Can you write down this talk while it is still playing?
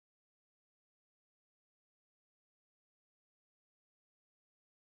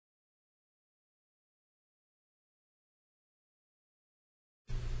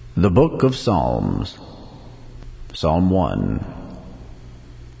The Book of Psalms. Psalm 1.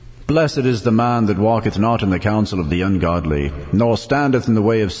 Blessed is the man that walketh not in the counsel of the ungodly, nor standeth in the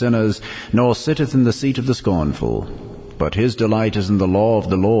way of sinners, nor sitteth in the seat of the scornful. But his delight is in the law of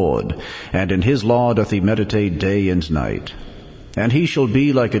the Lord, and in his law doth he meditate day and night. And he shall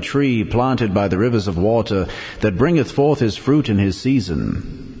be like a tree planted by the rivers of water, that bringeth forth his fruit in his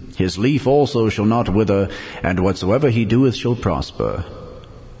season. His leaf also shall not wither, and whatsoever he doeth shall prosper.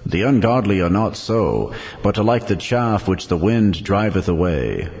 The ungodly are not so, but are like the chaff which the wind driveth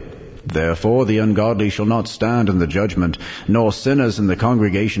away. Therefore the ungodly shall not stand in the judgment, nor sinners in the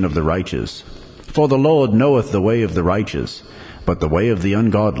congregation of the righteous. For the Lord knoweth the way of the righteous, but the way of the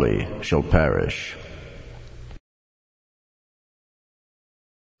ungodly shall perish.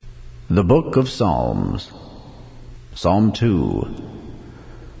 The Book of Psalms. Psalm 2.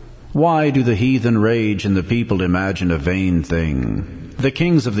 Why do the heathen rage and the people imagine a vain thing? The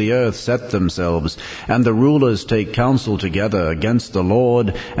kings of the earth set themselves, and the rulers take counsel together against the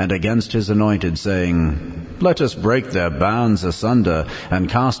Lord and against his anointed, saying, Let us break their bands asunder, and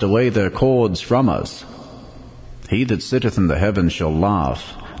cast away their cords from us. He that sitteth in the heavens shall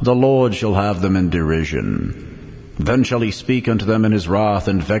laugh, the Lord shall have them in derision. Then shall he speak unto them in his wrath,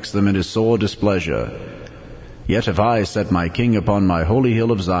 and vex them in his sore displeasure. Yet have I set my king upon my holy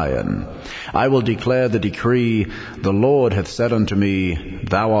hill of Zion. I will declare the decree. The Lord hath said unto me,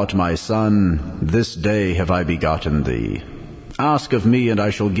 Thou art my son, this day have I begotten thee. Ask of me, and I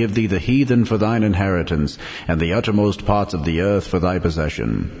shall give thee the heathen for thine inheritance, and the uttermost parts of the earth for thy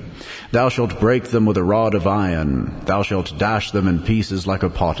possession. Thou shalt break them with a rod of iron, thou shalt dash them in pieces like a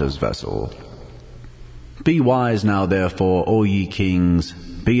potter's vessel. Be wise now, therefore, O ye kings,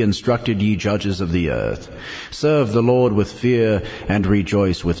 be instructed, ye judges of the earth. Serve the Lord with fear, and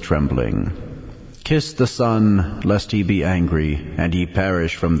rejoice with trembling. Kiss the Son, lest he be angry, and ye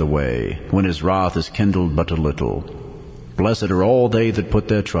perish from the way, when his wrath is kindled but a little. Blessed are all they that put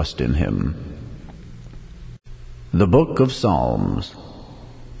their trust in him. The Book of Psalms.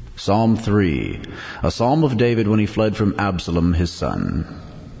 Psalm 3, a psalm of David when he fled from Absalom his son.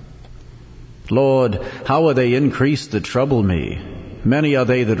 Lord, how are they increased that trouble me? Many are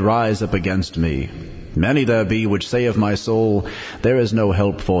they that rise up against me. Many there be which say of my soul, There is no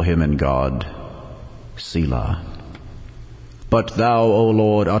help for him in God. Selah. But thou, O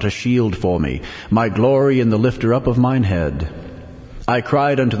Lord, art a shield for me, my glory and the lifter up of mine head. I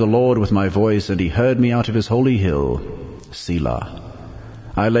cried unto the Lord with my voice, and he heard me out of his holy hill. Selah.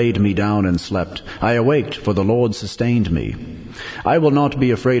 I laid me down and slept. I awaked, for the Lord sustained me. I will not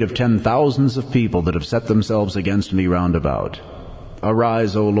be afraid of 10,000s of people that have set themselves against me round about.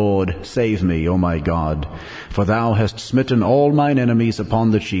 Arise, O Lord, save me, O my God, for thou hast smitten all mine enemies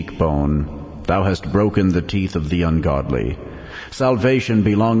upon the cheekbone. Thou hast broken the teeth of the ungodly. Salvation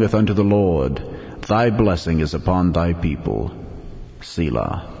belongeth unto the Lord. Thy blessing is upon thy people.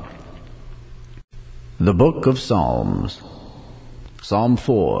 Selah. The Book of Psalms. Psalm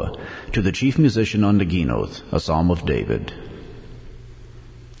 4, to the chief musician on Neginoth, a psalm of David.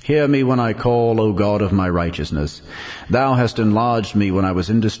 Hear me when I call, O God of my righteousness. Thou hast enlarged me when I was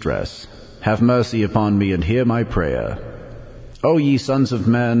in distress. Have mercy upon me, and hear my prayer. O ye sons of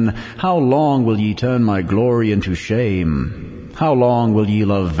men, how long will ye turn my glory into shame? How long will ye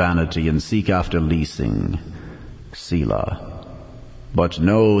love vanity, and seek after leasing? Selah. But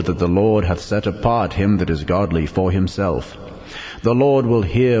know that the Lord hath set apart him that is godly for himself. The Lord will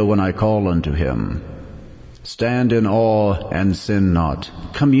hear when I call unto him. Stand in awe and sin not.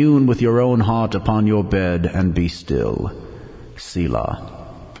 Commune with your own heart upon your bed, and be still. Selah.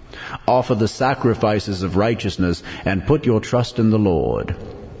 Offer the sacrifices of righteousness, and put your trust in the Lord.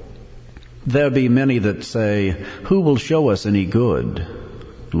 There be many that say, Who will show us any good?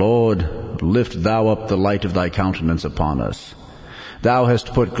 Lord, lift thou up the light of thy countenance upon us. Thou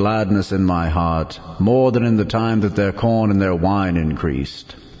hast put gladness in my heart, more than in the time that their corn and their wine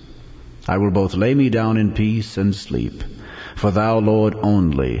increased. I will both lay me down in peace and sleep, for thou, Lord,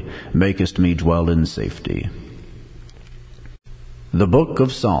 only makest me dwell in safety. The Book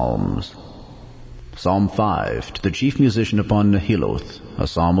of Psalms. Psalm 5, to the chief musician upon Nehiloth, a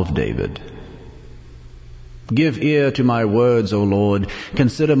psalm of David. Give ear to my words, O Lord,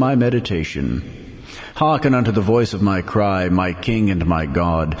 consider my meditation. Hearken unto the voice of my cry, my King and my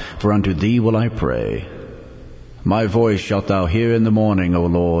God, for unto thee will I pray. My voice shalt thou hear in the morning, O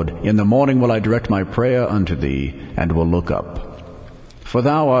Lord. In the morning will I direct my prayer unto thee, and will look up. For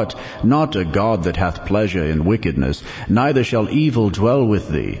thou art not a God that hath pleasure in wickedness, neither shall evil dwell with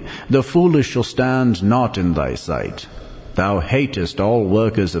thee. The foolish shall stand not in thy sight. Thou hatest all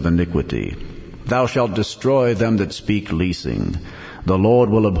workers of iniquity. Thou shalt destroy them that speak leasing. The Lord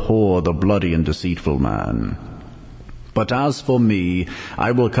will abhor the bloody and deceitful man. But as for me,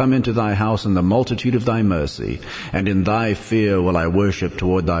 I will come into thy house in the multitude of thy mercy, and in thy fear will I worship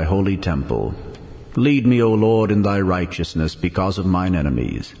toward thy holy temple. Lead me, O Lord, in thy righteousness because of mine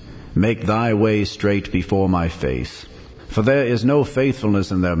enemies. Make thy way straight before my face. For there is no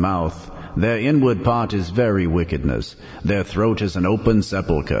faithfulness in their mouth. Their inward part is very wickedness. Their throat is an open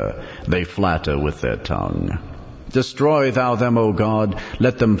sepulchre. They flatter with their tongue. Destroy thou them, O God.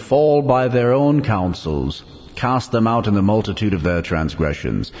 Let them fall by their own counsels. Cast them out in the multitude of their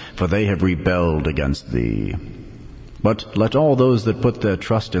transgressions, for they have rebelled against thee. But let all those that put their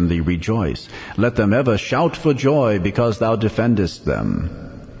trust in thee rejoice. Let them ever shout for joy, because thou defendest them.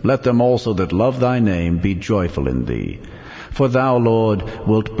 Let them also that love thy name be joyful in thee. For thou, Lord,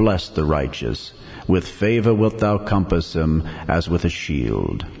 wilt bless the righteous. With favor wilt thou compass him as with a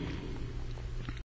shield.